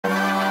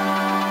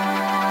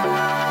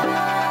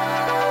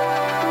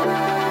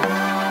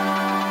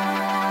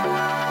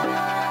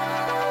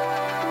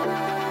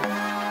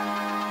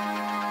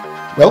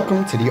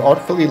Welcome to the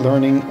Artfully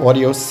Learning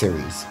audio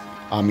series.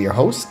 I'm your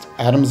host,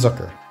 Adam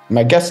Zucker.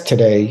 My guest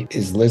today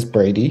is Lizz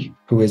Brady,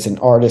 who is an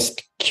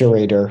artist,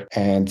 curator,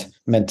 and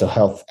mental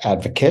health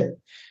advocate.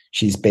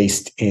 She's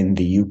based in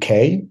the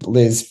UK.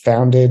 Lizz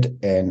founded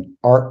an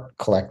art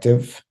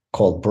collective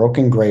called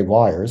Broken Grey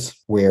Wires,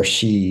 where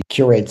she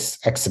curates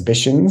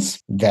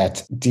exhibitions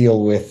that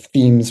deal with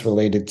themes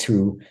related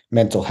to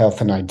mental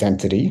health and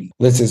identity.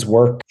 Lizz's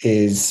work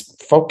is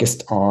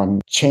focused on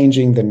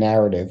changing the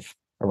narrative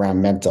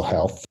around mental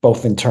health,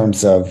 both in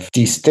terms of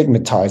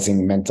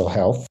destigmatizing mental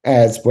health,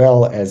 as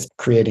well as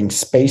creating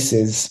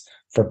spaces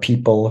for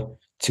people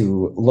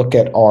to look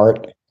at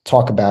art,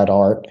 talk about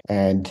art,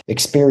 and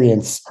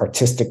experience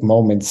artistic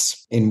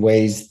moments in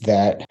ways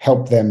that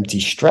help them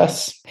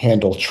de-stress,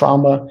 handle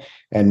trauma,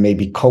 and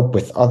maybe cope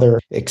with other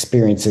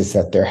experiences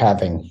that they're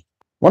having.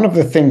 One of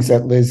the things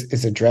that Lizz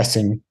is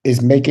addressing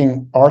is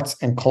making arts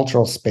and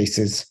cultural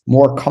spaces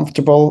more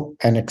comfortable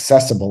and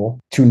accessible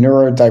to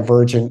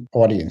neurodivergent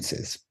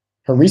audiences.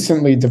 Her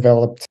recently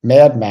developed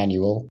Mad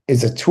Manual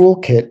is a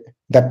toolkit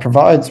that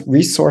provides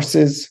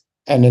resources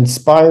and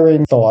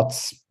inspiring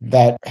thoughts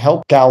that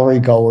help gallery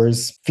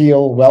goers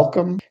feel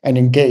welcome and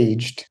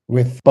engaged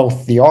with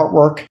both the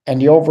artwork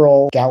and the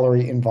overall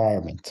gallery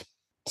environment.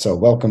 So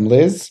welcome,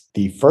 Lizz.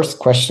 The first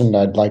question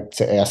I'd like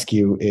to ask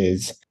you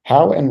is,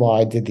 how and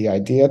why did the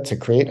idea to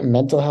create a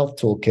mental health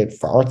toolkit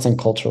for arts and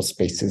cultural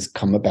spaces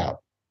come about?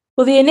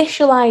 Well, the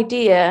initial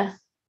idea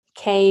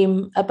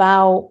came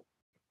about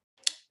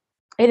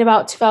in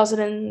about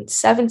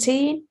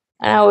 2017,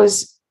 and I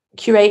was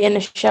curating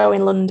a show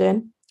in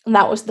London, and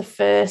that was the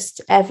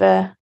first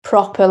ever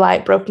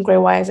proper Broken Grey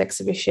Wires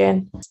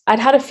exhibition. I'd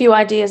had a few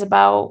ideas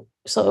about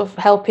sort of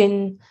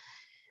helping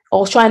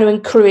or trying to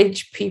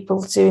encourage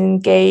people to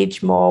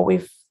engage more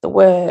with the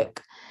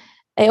work.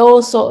 It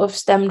all sort of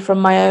stemmed from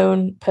my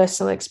own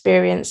personal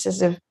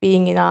experiences of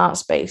being in art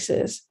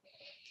spaces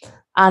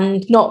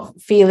and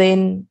not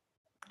feeling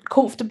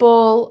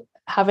comfortable,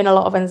 having a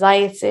lot of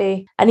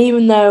anxiety. And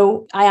even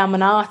though I am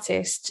an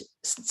artist,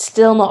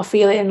 still not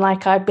feeling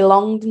like I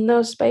belonged in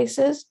those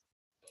spaces.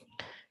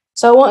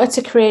 So I wanted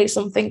to create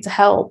something to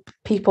help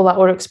people that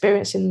were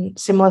experiencing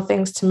similar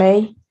things to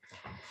me.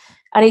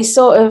 And it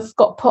sort of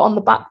got put on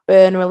the back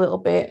burner a little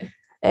bit.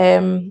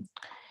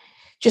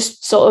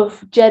 Just sort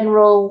of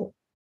general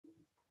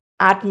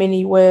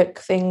admin-y work,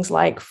 things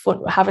like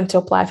having to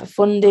apply for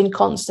funding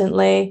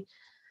constantly,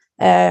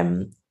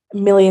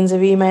 millions of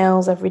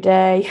emails every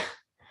day.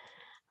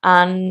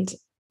 And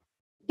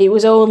it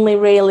was only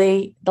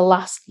really the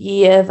last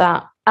year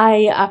that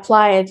I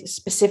applied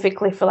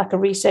specifically for a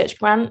research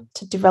grant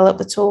to develop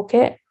the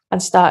toolkit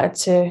and started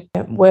to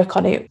work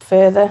on it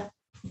further.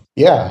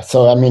 Yeah,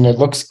 so I mean, it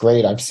looks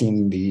great. I've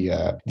seen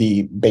the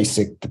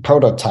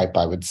prototype,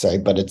 I would say,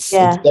 but it's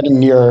getting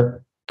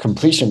near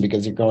completion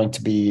because you're going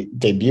to be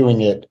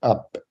debuting it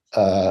up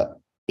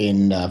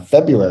in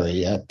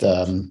February at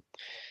at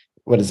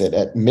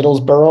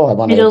Middlesbrough?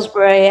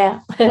 Middlesbrough, yeah.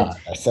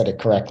 I said it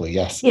correctly,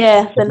 yes.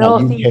 Yeah, the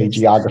northeast. UK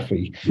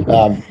geography.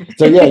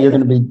 So yeah, you're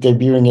going to be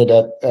debuting it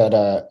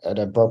at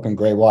a Broken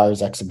Grey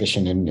Wires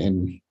exhibition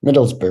in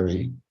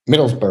Middlesbrough,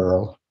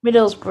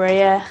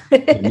 yeah.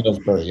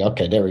 Middlesbrough.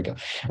 Okay, there we go.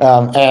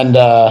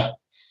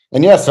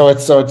 And yeah, so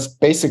it's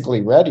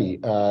basically ready.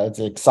 It's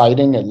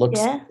exciting.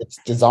 It's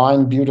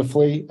designed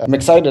beautifully. I'm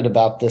excited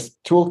about this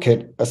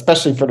toolkit,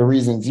 especially for the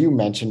reasons you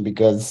mentioned,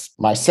 because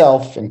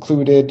myself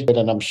included,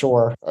 and I'm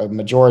sure a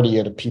majority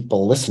of the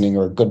people listening,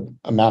 or a good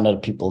amount of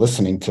the people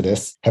listening to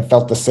this, have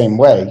felt the same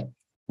way,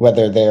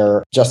 whether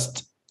they're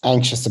just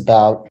anxious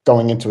about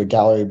going into a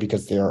gallery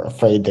because they're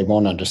afraid they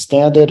won't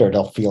understand it, or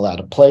they'll feel out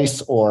of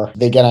place, or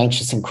they get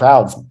anxious in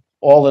crowds.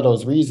 All of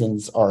those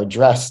reasons are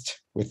addressed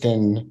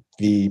within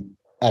the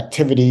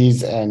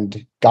activities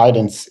and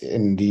guidance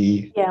in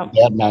the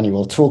Mad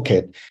Manual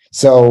Toolkit.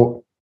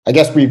 So I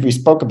guess we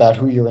spoke about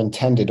who your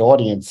intended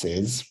audience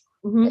is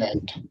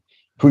and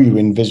who you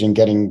envision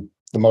getting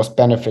the most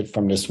benefit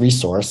from this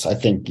resource. I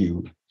think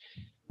you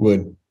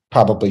would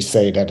probably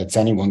say that it's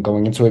anyone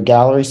going into a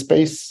gallery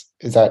space.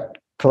 Is that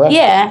correct?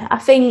 Yeah, I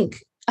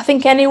think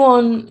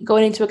anyone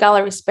going into a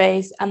gallery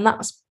space, and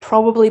that's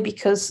probably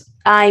because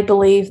I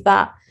believe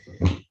that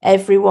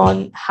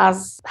everyone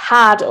has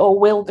had or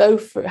will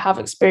have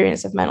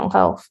experience of mental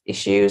health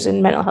issues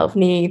and mental health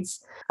needs.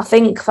 I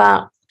think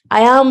that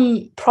I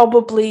am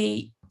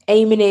probably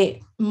aiming it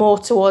more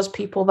towards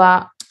people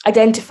that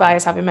identify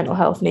as having mental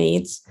health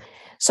needs.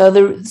 So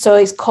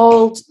it's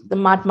called the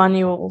Mad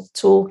Manual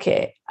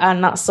Toolkit,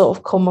 and that's sort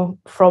of come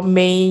from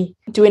me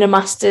doing a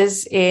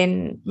master's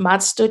in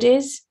MAD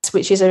studies,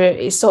 which is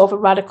it's sort of a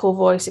radical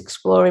voice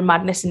exploring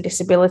madness and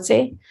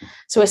disability.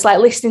 So it's like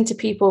listening to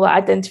people that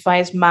identify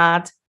as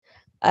mad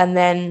and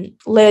then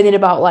learning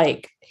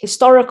about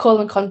historical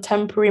and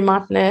contemporary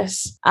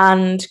madness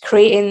and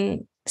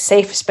creating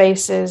safer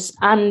spaces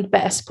and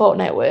better support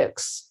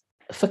networks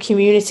for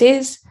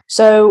communities.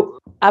 So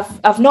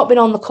I've not been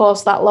on the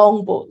course that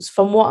long, but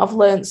from what I've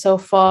learned so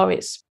far,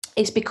 it's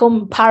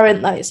become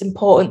apparent that it's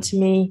important to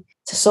me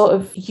to sort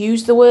of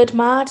use the word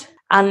mad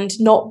and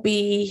not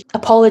be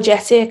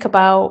apologetic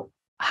about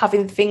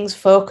having things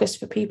focused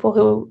for people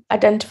who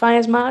identify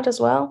as mad as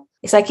well.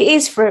 It's like it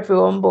is for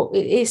everyone, but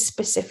it is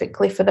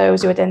specifically for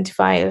those who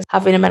identify as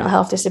having a mental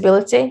health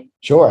disability.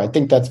 Sure. I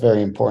think that's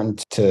very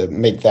important to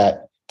make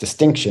that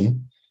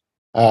distinction.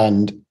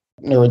 And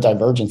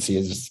neurodivergency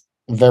is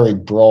a very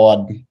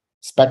broad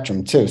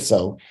spectrum too.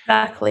 So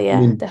exactly,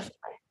 yeah,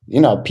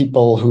 definitely.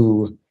 People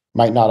who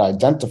might not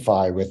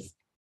identify with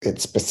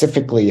it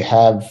specifically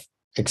have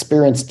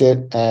experienced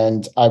it,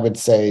 and I would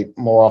say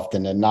more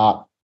often than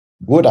not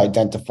would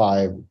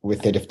identify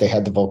with it if they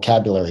had the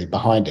vocabulary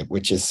behind it,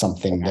 which is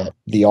something that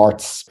the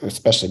arts,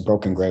 especially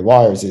Broken Grey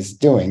Wires, is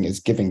doing,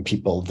 is giving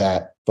people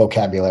that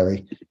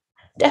vocabulary.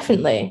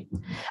 Definitely.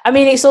 I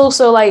mean, it's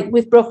also like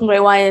with Broken Grey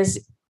Wires,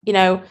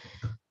 the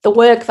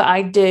work that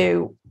I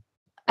do,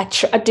 I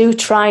do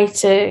try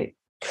to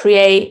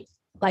create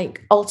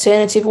like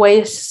alternative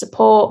ways to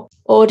support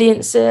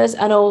audiences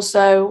and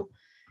also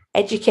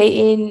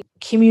educating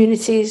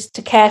communities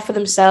to care for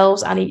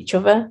themselves and each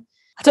other.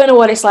 I don't know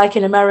what it's like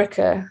in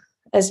America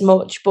as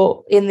much,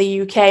 but in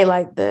the UK,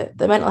 like the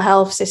mental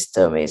health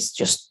system is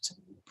just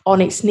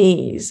on its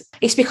knees.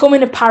 It's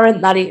becoming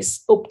apparent that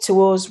it's up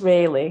to us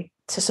really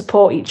to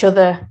support each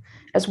other,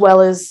 as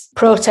well as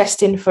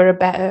protesting for a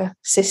better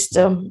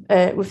system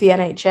with the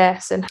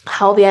NHS and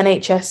how the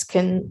NHS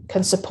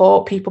can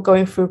support people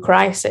going through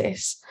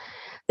crisis.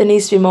 There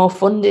needs to be more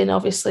funding,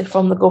 obviously,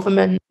 from the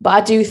government. But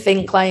I do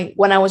think, like,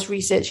 when I was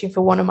researching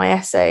for one of my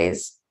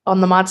essays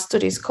on the MAD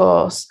Studies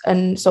course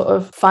and sort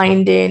of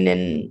finding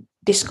and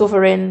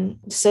discovering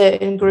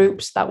certain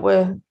groups that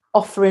were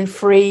offering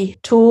free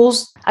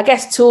tools, I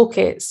guess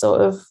toolkits, sort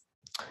of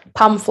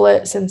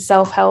pamphlets and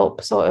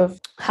self-help, sort of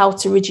how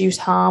to reduce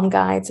harm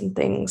guides and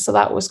things. So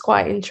that was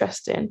quite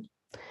interesting.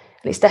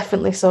 And it's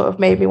definitely sort of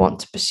made me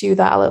want to pursue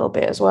that a little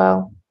bit as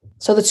well.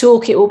 So the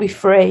toolkit will be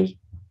free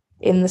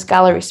in this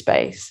gallery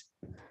space.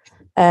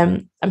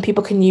 And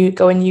people can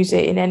go and use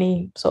it in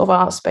any sort of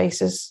art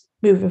spaces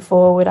moving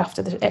forward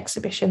after the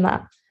exhibition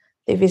that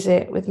they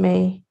visit with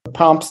me. The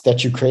prompts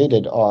that you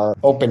created are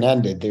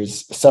open-ended.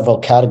 There's several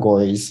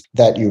categories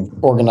that you've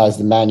organized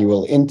the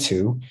manual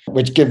into,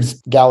 which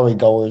gives gallery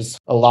goers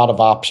a lot of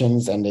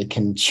options and they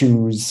can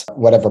choose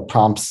whatever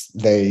prompts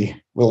they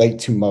relate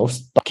to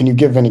most. But can you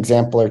give an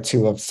example or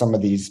two of some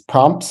of these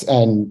prompts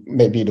and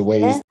maybe the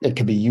ways it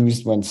could be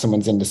used when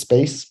someone's in the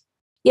space?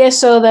 Yeah,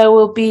 so there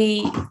will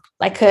be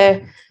like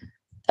a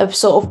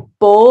sort of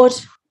board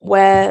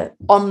where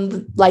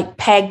on like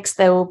pegs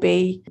there will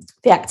be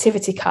the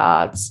activity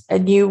cards,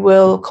 and you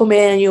will come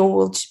in and you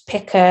will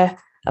pick a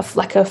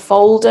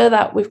folder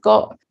that we've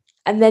got,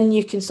 and then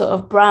you can sort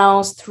of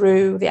browse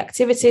through the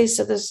activities.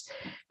 So there's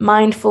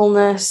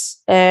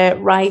mindfulness,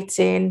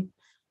 writing,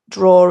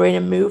 drawing,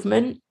 and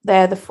movement.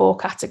 They're the 4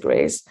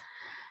 categories,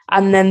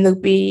 and then there'll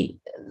be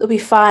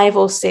 5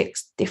 or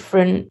 6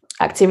 different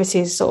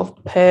activities sort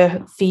of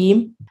per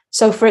theme.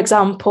 So, for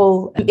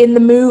example, in the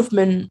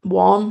movement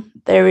one,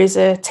 there is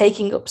a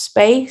taking up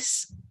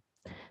space.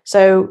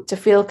 So to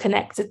feel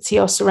connected to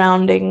your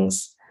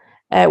surroundings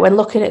when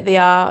looking at the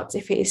art,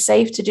 if it is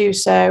safe to do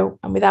so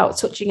and without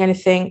touching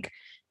anything,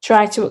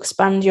 try to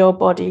expand your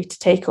body to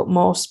take up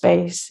more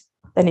space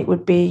than it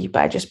would be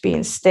by just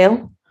being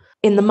still.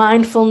 In the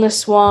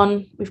mindfulness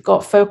one, we've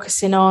got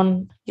focusing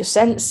on your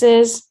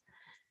senses.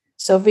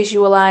 So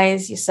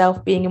visualize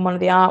yourself being in one of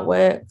the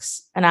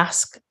artworks and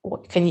ask,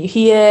 what can you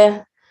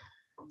hear,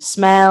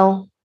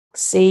 smell,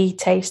 see,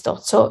 taste, or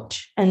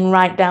touch, and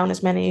write down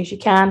as many as you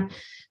can.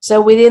 So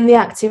within the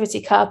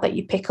activity card that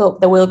you pick up,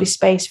 there will be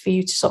space for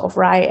you to sort of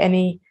write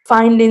any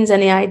findings,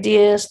 any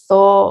ideas,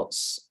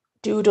 thoughts,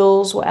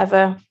 doodles,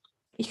 whatever.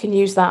 You can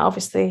use that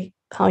obviously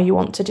how you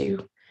want to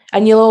do.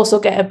 And you'll also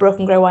get a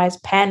Broken Grey Wires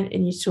pen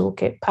in your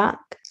toolkit pack.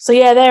 So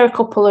yeah, there are a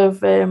couple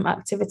of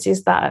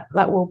activities that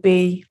will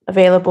be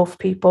available for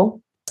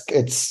people.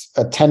 It's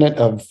a tenet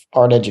of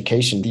art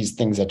education. These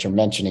things that you're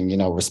mentioning,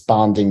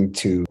 responding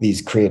to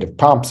these creative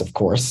prompts, of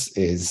course,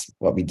 is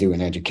what we do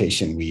in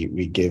education.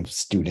 We give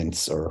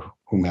students or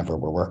whomever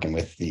we're working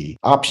with the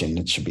option.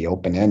 It should be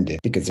open-ended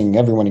because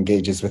everyone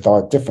engages with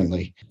art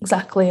differently.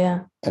 Exactly,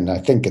 yeah. And I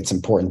think it's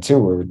important too,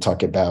 we're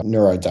talking about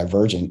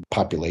neurodivergent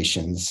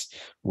populations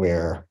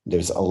where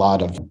there's a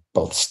lot of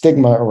both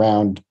stigma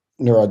around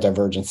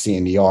neurodivergency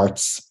in the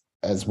arts,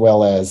 as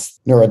well as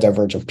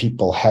neurodivergent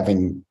people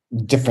having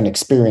different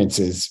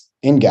experiences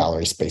in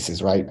gallery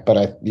spaces, right?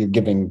 But you're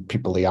giving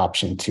people the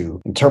option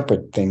to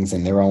interpret things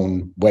in their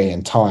own way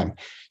and time.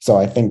 So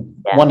I think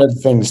one of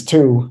the things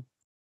too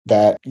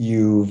that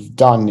you've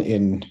done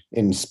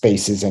in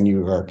spaces and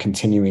you are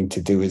continuing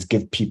to do is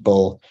give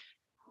people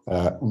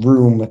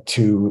room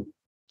to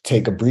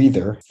take a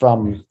breather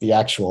from the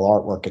actual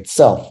artwork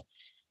itself,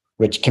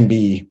 which can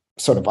be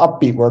sort of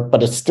upbeat work,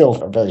 but it's still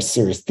very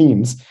serious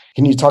themes.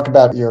 Can you talk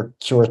about your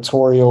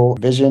curatorial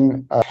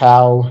vision of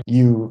how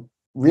you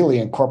really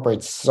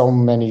incorporate so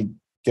many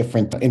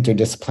different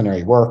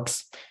interdisciplinary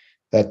works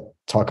that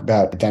talk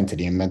about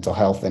identity and mental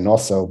health? And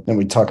also then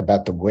we talk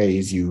about the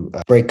ways you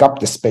break up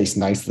the space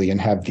nicely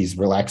and have these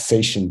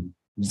relaxation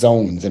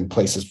zones and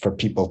places for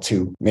people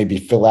to maybe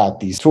fill out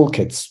these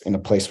toolkits in a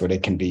place where they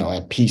can be,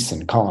 at peace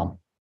and calm?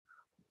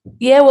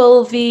 Yeah,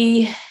 well,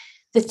 the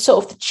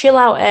sort of the chill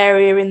out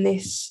area in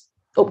this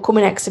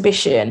upcoming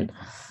exhibition,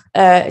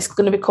 it's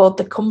going to be called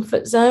the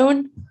comfort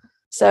zone.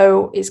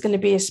 So it's going to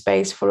be a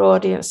space for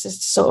audiences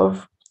to sort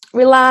of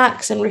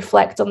relax and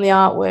reflect on the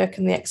artwork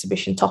and the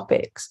exhibition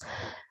topics.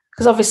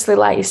 Because obviously,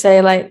 like you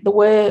say, like the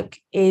work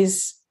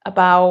is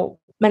about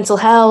mental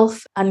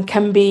health and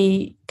can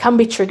be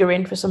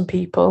triggering for some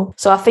people.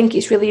 So I think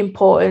it's really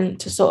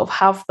important to sort of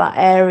have that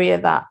area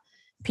that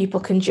people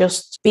can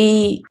just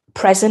be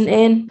present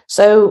in.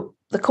 So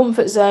the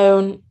comfort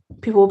zone,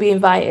 people will be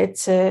invited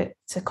to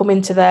come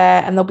into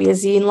there, and there'll be a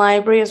zine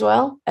library as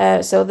well.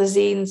 So the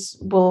zines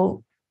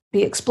will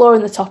be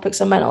exploring the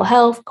topics of mental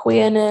health,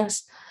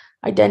 queerness,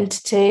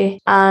 identity,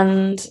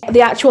 and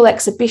the actual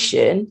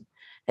exhibition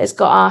has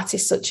got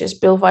artists such as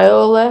Bill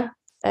Viola,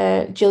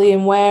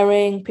 Gillian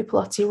Waring,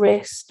 Pipolotti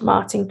Rist,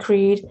 Martin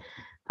Creed,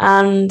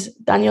 and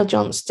Daniel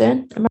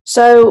Johnston.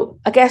 So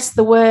I guess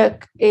the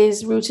work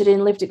is rooted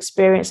in lived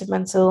experience of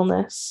mental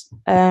illness.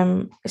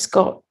 It's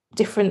got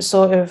different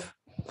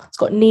it's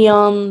got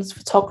neons,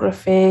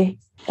 photography,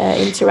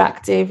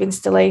 interactive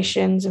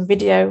installations and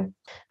video.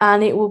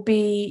 And it will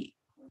be,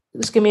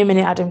 just give me a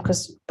minute, Adam,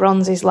 because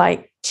Bronze is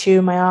like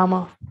chewing my arm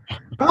off.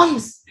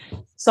 Bronze!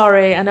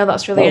 Sorry, I know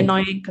that's really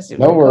annoying because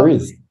no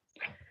worries.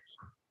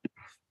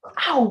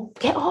 Ow,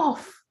 get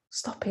off.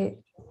 Stop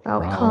it. Oh,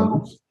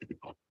 calm.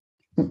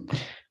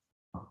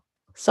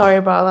 Sorry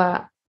about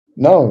that.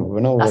 No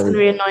That's going worries. to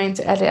be annoying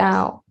to edit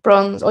out.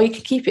 Bronze, or you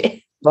could keep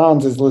it.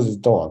 Bronze is Liz's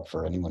dog,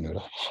 for anyone who...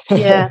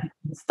 Yeah,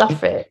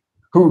 stuff it.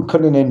 Who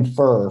couldn't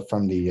infer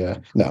from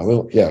the...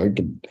 we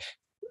could...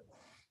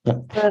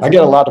 I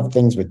get a lot of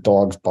things with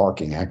dogs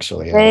barking,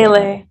 actually.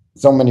 Really?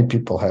 So many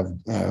people have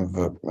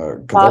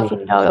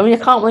barking dog. I mean,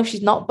 I can't believe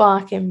she's not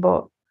barking,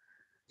 but...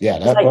 Yeah,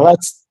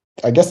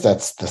 I guess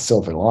that's the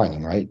silver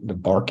lining, right? The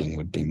barking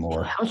would be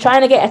more... I'm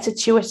trying to get her to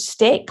chew a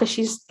stick because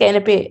she's getting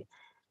a bit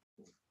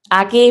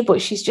aggy, but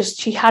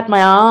she had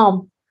my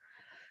arm.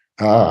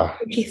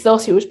 She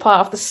thought it was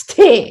part of the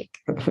stick.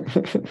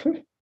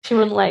 She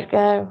wouldn't let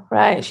go.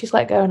 Right, she's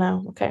let go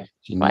now. Okay.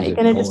 Right, you're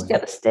going to just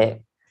get the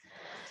stick.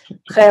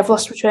 Okay, I've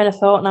lost my train of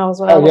thought now as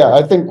well. Oh, yeah,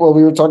 I think,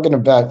 we were talking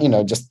about,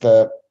 just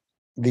the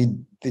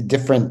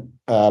different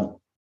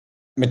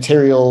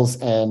materials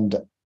and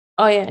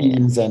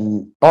themes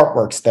and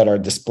artworks that are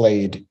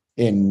displayed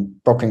in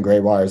Broken Grey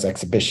Wires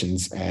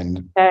exhibitions.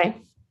 And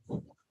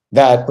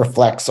that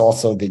reflects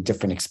also the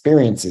different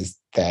experiences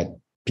that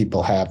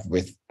people have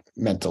with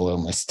mental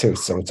illness too.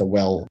 So it's a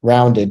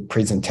well-rounded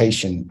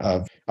presentation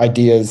of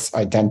ideas,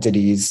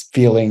 identities,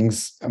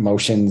 feelings,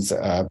 emotions,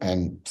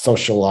 and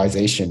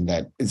socialization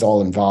that is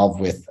all involved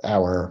with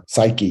our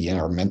psyche and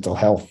our mental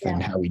health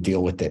and how we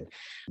deal with it.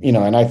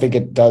 And I think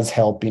it does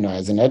help,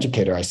 as an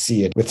educator, I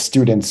see it with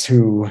students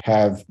who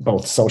have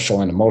both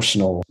social and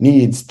emotional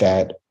needs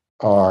that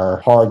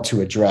are hard to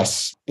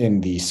address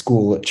in the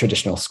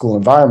traditional school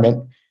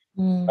environment.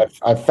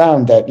 I've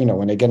found that,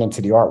 when they get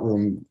into the art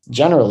room,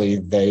 generally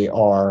they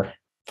are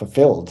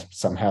fulfilled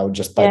somehow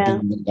just by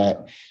being in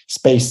that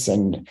space.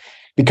 And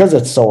because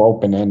it's so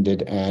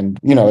open-ended and,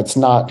 it's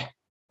not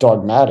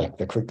dogmatic,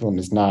 the curriculum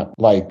is not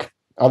like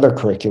other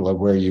curricula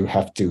where you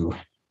have to,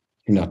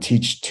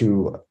 teach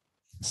to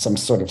some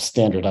sort of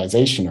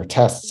standardization or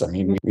tests. I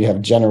mean, we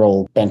have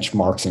general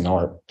benchmarks in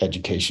art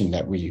education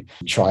that we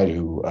try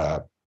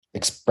to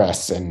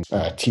express and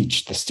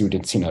teach the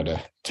students,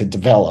 to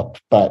develop.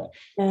 But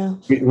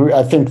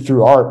I think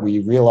through art, we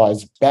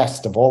realize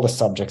best of all the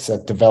subjects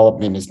that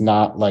development is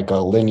not like a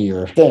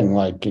linear thing.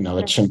 Like,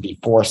 it shouldn't be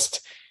forced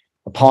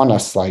upon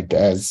us like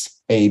as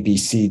A, B,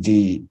 C,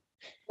 D.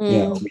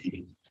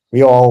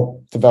 We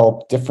all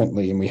develop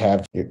differently, and we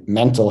have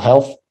mental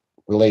health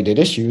related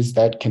issues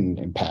that can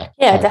impact.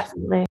 Yeah,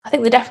 definitely. I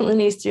think there definitely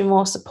needs to be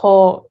more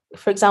support.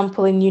 For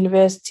example, in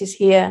universities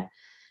here,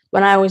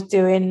 when I was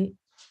doing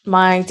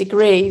my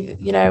degree,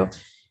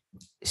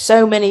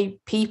 so many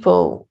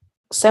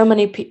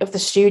of the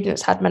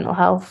students had mental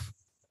health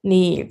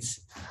needs,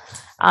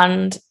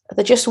 and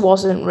there just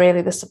wasn't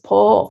really the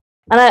support.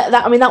 And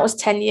that was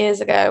 10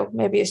 years ago.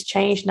 Maybe it's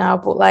changed now,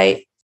 but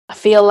like I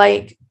feel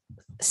like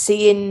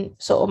seeing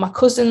sort of my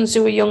cousins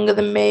who are younger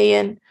than me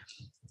and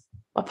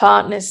my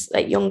partner's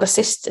like younger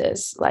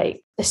sisters,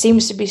 like there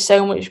seems to be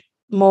so much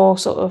more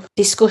sort of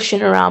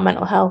discussion around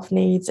mental health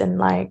needs, and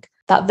like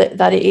that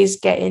it is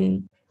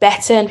getting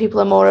better, and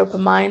people are more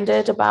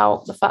open-minded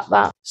about the fact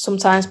that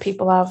sometimes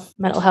people have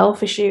mental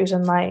health issues,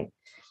 and like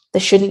they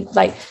shouldn't,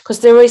 like, because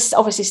there is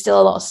obviously still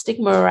a lot of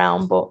stigma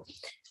around, but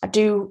I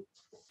do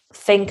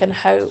think and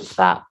hope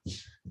that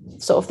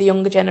sort of the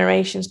younger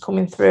generations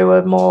coming through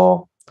are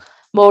more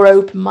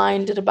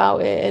open-minded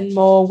about it and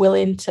more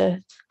willing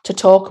to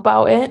talk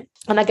about it.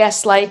 And I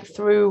guess like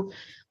through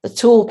the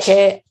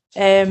toolkit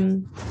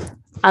and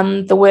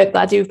the work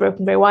that I do with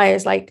Broken Grey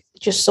Wires, like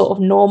just sort of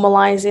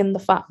normalizing the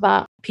fact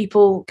that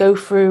people go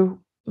through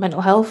mental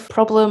health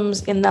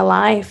problems in their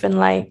life, and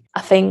like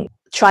I think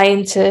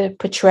trying to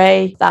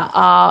portray that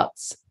art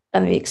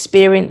and the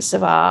experience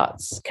of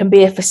arts can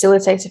be a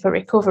facilitator for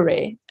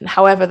recovery. And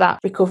however that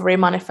recovery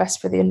manifests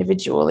for the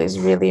individual is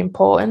really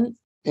important.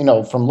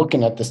 From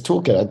looking at this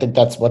toolkit, I think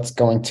that's what's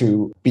going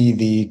to be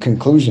the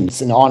conclusion.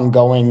 It's an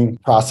ongoing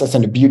process,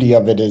 and the beauty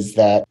of it is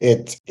that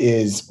it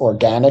is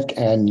organic,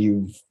 and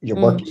you're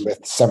working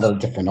with several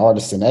different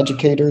artists and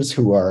educators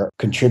who are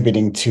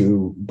contributing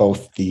to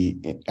both the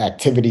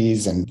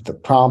activities and the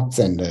prompts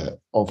and the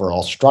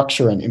overall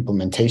structure and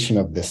implementation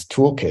of this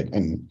toolkit.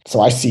 And so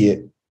I see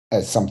it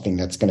as something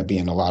that's going to be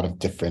in a lot of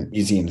different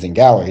museums and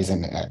galleries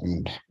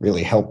and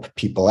really help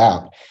people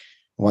out.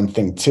 One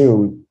thing,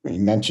 too, you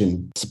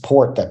mentioned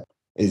support that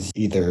is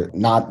either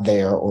not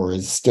there or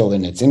is still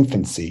in its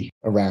infancy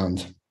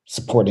around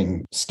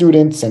supporting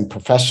students and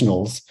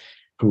professionals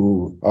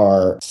who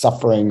are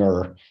suffering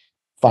or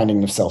finding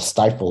themselves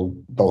stifled,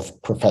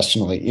 both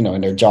professionally, in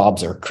their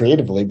jobs or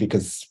creatively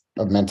because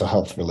of mental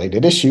health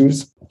related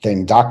issues.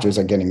 Then doctors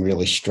are getting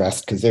really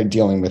stressed because they're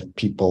dealing with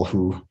people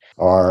who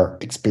are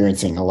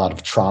experiencing a lot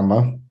of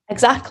trauma.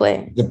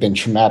 Exactly. They've been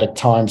traumatic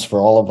times for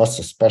all of us,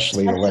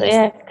 especially the last.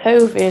 Yeah,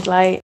 COVID.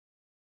 Like,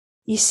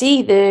 you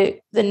see the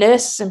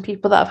nurses and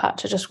people that have had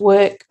to just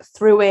work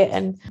through it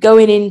and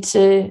going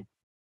into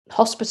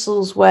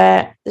hospitals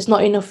where there's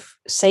not enough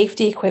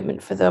safety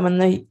equipment for them.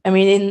 And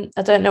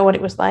I don't know what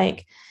it was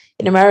like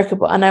in America,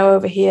 but I know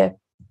over here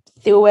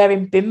they were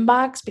wearing bin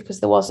bags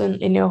because there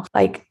wasn't enough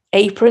like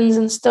aprons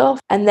and stuff,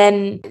 and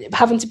then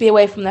having to be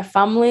away from their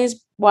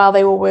families while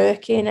they were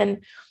working. And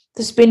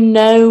there's been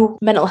no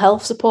mental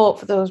health support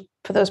for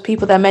those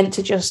people. They're meant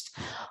to just,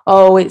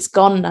 oh, it's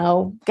gone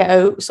now, get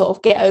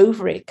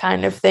over it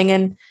kind of thing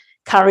and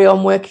carry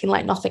on working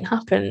like nothing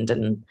happened.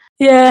 And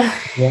yeah.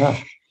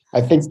 I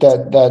think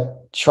that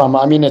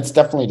trauma, it's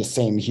definitely the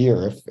same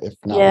here, if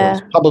not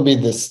worse. Probably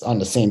this on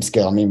the same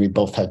scale. We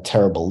both had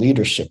terrible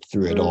leadership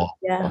through it all,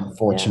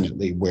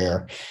 unfortunately,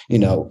 where,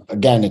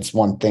 again, it's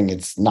one thing,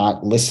 it's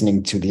not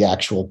listening to the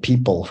actual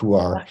people who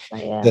are,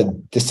 the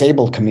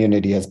disabled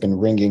community has been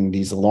ringing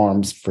these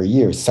alarms for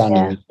years,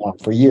 sounding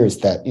for years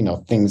that,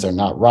 things are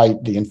not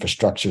right, the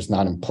infrastructure is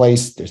not in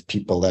place, there's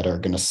people that are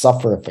going to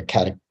suffer if a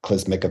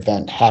cataclysmic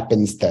event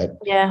happens that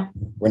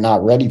we're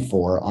not ready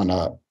for on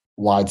a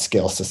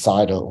wide-scale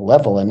societal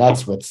level, and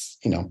that's what's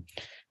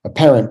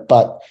apparent.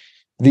 But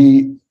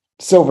the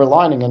silver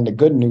lining and the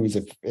good news,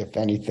 if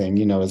anything,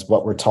 is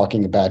what we're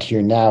talking about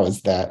here now,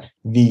 is that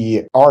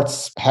the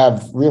arts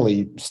have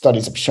really,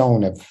 studies have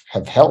shown,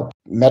 have helped.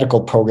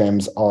 Medical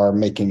programs are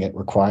making it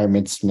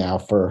requirements now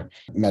for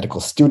medical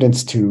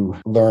students to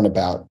learn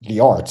about the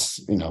arts,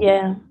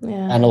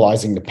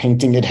 analyzing the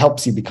painting. It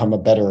helps you become a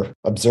better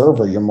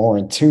observer. You're more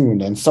in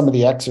tune. And some of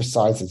the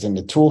exercises in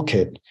the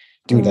toolkit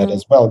do that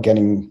as well,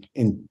 getting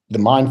in the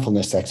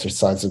mindfulness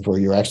exercises where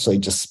you're actually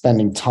just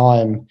spending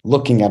time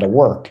looking at a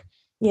work.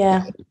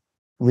 Yeah.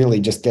 Really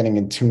just getting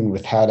in tune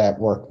with how that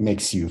work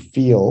makes you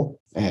feel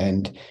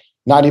and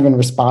not even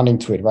responding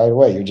to it right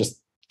away. You're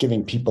just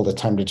giving people the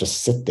time to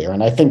just sit there.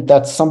 And I think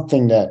that's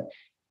something that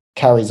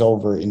carries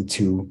over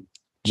into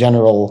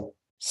general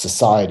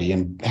society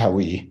and how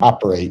we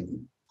operate.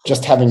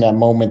 Just having that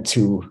moment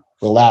to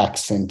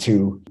relax and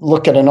to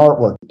look at an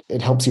artwork,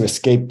 it helps you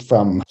escape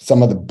from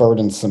some of the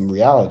burdensome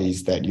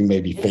realities that you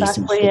may be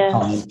facing.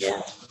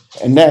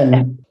 And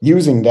then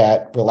using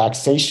that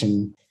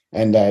relaxation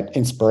and that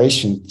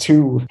inspiration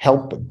to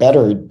help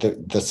better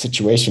the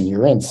situation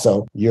you're in.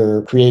 So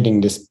you're creating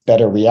this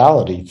better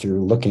reality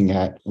through looking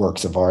at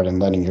works of art and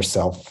letting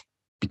yourself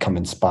become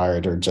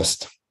inspired or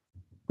just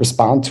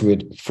respond to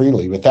it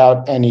freely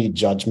without any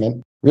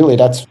judgment. Really,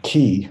 that's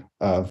key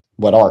of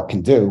what art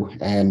can do.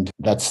 And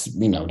that's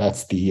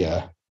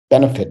the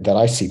benefit that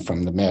I see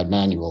from the Mad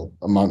Manual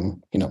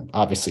among,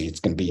 obviously it's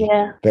going to be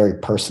very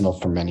personal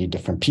for many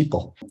different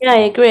people. Yeah, I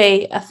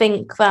agree. I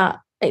think that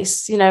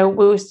it's,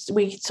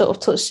 we sort of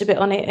touched a bit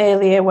on it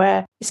earlier,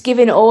 where it's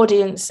giving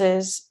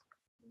audiences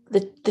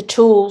the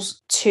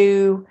tools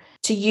to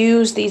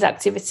use these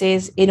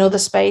activities in other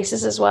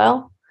spaces as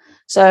well.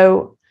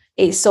 So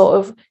it's sort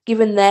of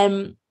giving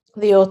them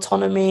the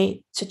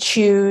autonomy to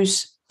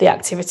choose the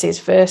activities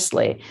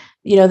firstly,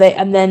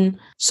 and then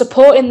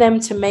supporting them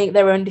to make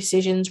their own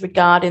decisions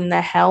regarding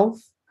their health.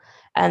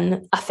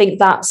 And I think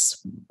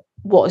that's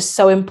what is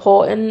so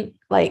important,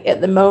 like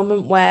at the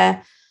moment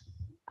where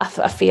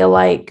I feel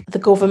like the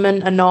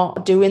government are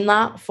not doing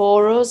that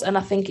for us. And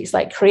I think it's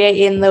like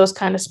creating those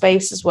kind of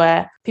spaces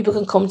where people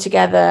can come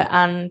together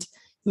and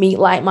meet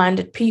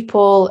like-minded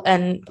people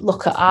and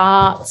look at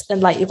art,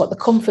 and like you've got the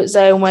comfort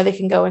zone where they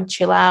can go and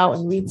chill out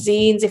and read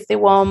zines if they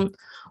want,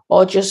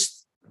 or just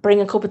bring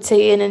a cup of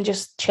tea in and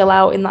just chill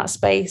out in that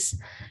space.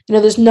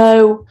 There's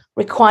no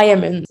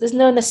requirement, there's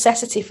no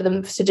necessity for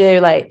them to do,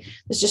 like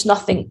there's just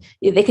nothing.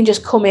 They can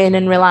just come in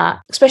and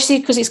relax, especially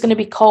because it's going to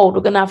be cold.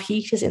 We're going to have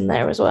heaters in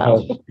there as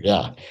well.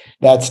 Yeah,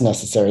 that's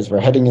necessary as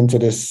we're heading into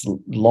this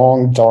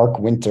long dark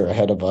winter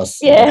ahead of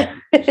us.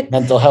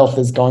 Mental health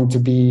is going to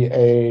be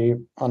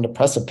on the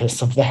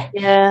precipice of that.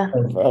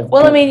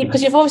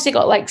 Because you've obviously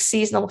got like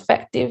seasonal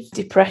affective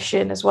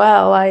depression as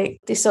well, like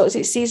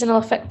it's seasonal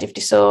affective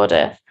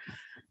disorder.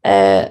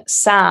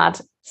 sad.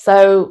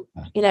 So,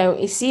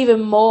 it's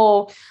even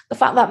more the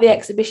fact that the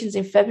exhibition's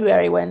in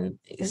February when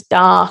it's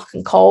dark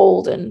and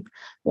cold and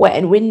wet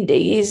and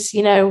windy is,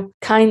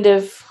 kind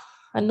of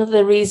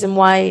another reason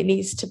why it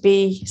needs to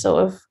be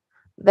sort of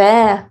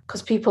there,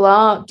 because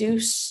people do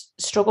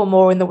struggle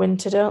more in the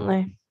winter, don't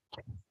they?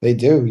 They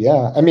do,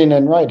 yeah. I mean,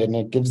 and right, and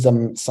it gives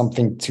them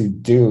something to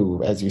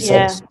do, as you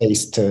said,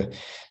 space to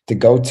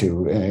go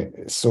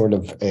to, sort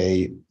of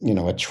a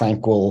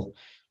tranquil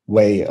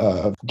way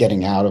of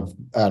getting out of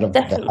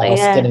the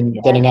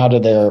house, getting out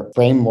of their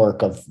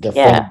framework of their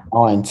frame of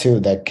mind too,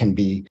 that can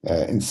be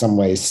in some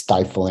ways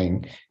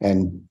stifling,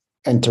 and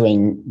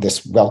entering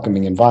this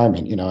welcoming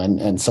environment,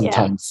 and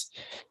sometimes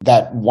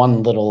that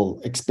one little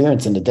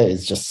experience in the day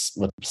is just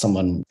what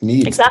someone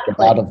needs to get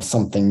out of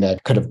something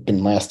that could have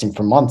been lasting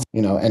for months,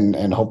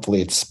 and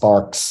hopefully it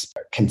sparks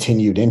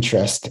continued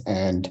interest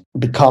and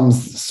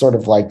becomes sort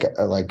of like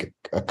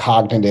a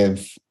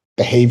cognitive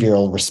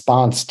behavioral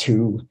response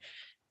to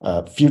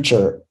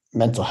future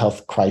mental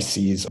health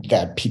crises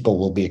that people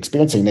will be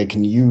experiencing. They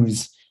can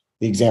use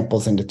the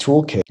examples in the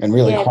toolkit and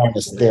really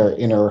harness their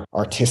inner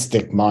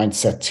artistic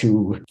mindset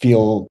to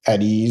feel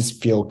at ease,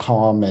 feel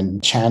calm,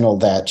 and channel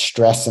that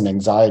stress and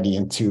anxiety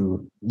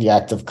into the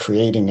act of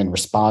creating and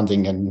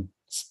responding,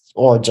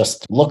 or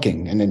just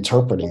looking and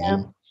interpreting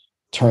and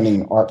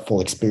turning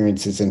artful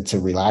experiences into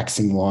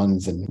relaxing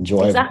ones and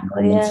enjoyable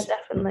moments. Yeah,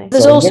 definitely.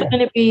 There's also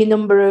going to be a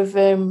number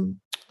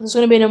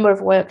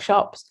of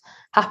workshops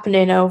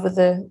happening over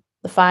the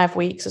 5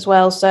 weeks as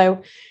well.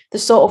 So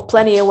there's sort of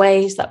plenty of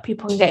ways that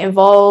people can get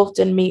involved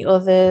and meet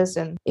others,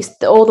 and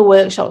all the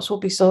workshops will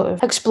be sort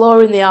of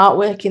exploring the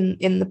artwork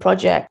in the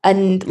project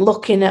and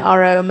looking at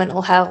our own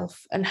mental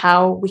health and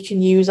how we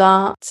can use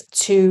art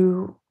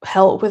to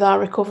help with our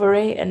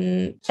recovery.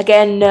 And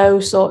again,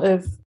 there's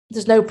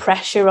no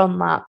pressure on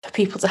that for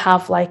people to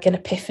have like an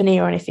epiphany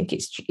or anything.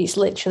 It's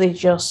literally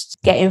just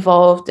get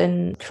involved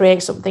and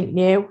create something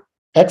new.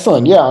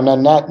 Excellent. Yeah. And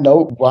on that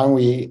note, why don't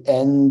we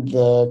end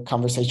the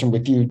conversation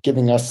with you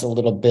giving us a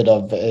little bit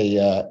of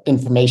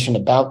information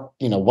about,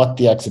 what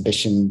the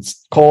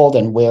exhibition's called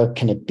and where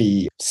can it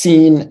be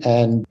seen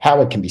and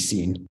how it can be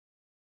seen.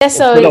 Yeah,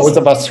 so for those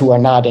of us who are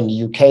not in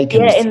the UK.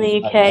 In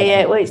the UK,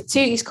 yeah. Well,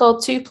 it's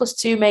called 2 +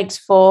 2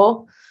 =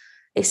 4.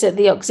 It's at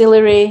the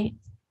Auxiliary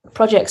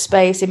Project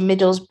Space in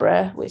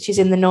Middlesbrough, which is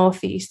in the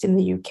northeast in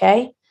the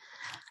UK,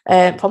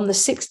 from the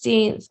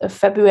 16th of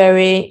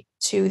February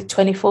to the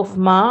 24th of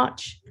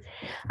March.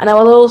 And I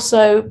will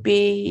also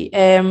be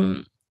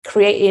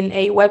creating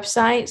a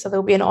website, so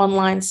there'll be an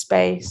online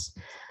space,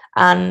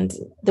 and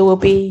there will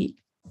be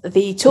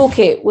the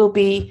toolkit will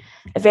be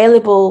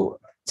available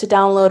to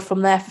download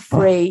from there for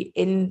free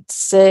in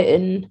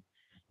certain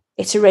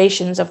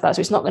iterations of that. So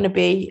it's not going to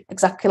be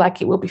exactly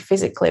like it will be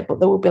physically, but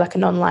there will be like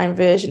an online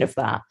version of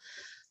that.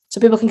 So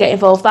people can get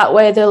involved that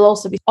way. There'll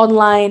also be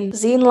online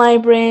zine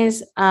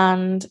libraries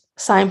and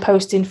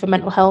signposting for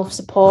mental health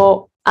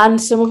support,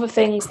 and some other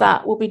things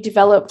that will be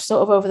developed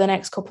sort of over the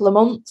next couple of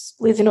months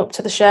leading up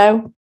to the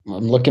show.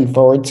 I'm looking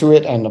forward to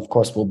it. And of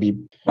course, we'll be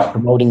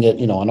promoting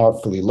it, on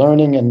Artfully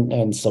Learning.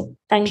 And so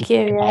thank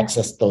you. Can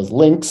access those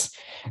links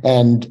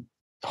and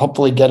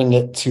hopefully getting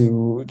it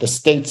to the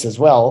States as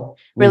well.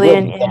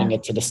 Brilliant. Getting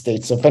it to the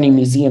States. So if any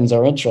museums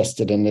are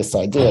interested in this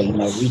idea,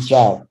 reach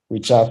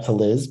out to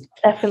Liz.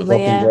 Definitely.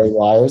 Gray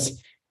Wires.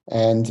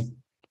 And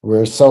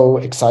we're so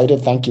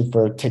excited. Thank you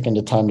for taking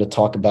the time to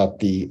talk about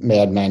the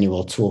Mad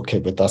Manual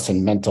Toolkit with us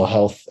in mental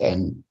health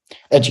and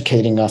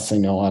educating us,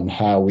 on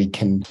how we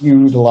can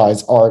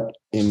utilize art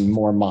in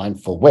more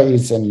mindful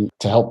ways and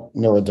to help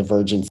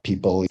neurodivergent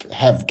people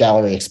have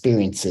gallery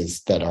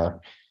experiences that are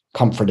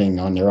comforting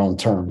on their own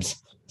terms.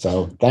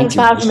 So thanks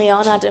for having me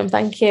on, Adam.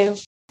 Thank you.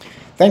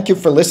 Thank you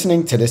for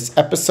listening to this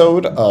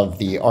episode of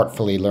the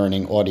Artfully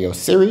Learning audio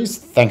series.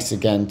 Thanks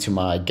again to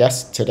my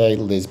guest today,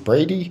 Lizz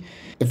Brady.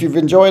 If you've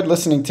enjoyed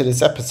listening to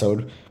this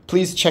episode,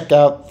 please check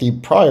out the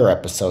prior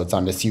episodes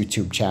on this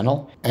YouTube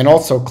channel and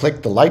also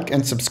click the like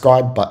and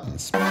subscribe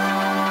buttons.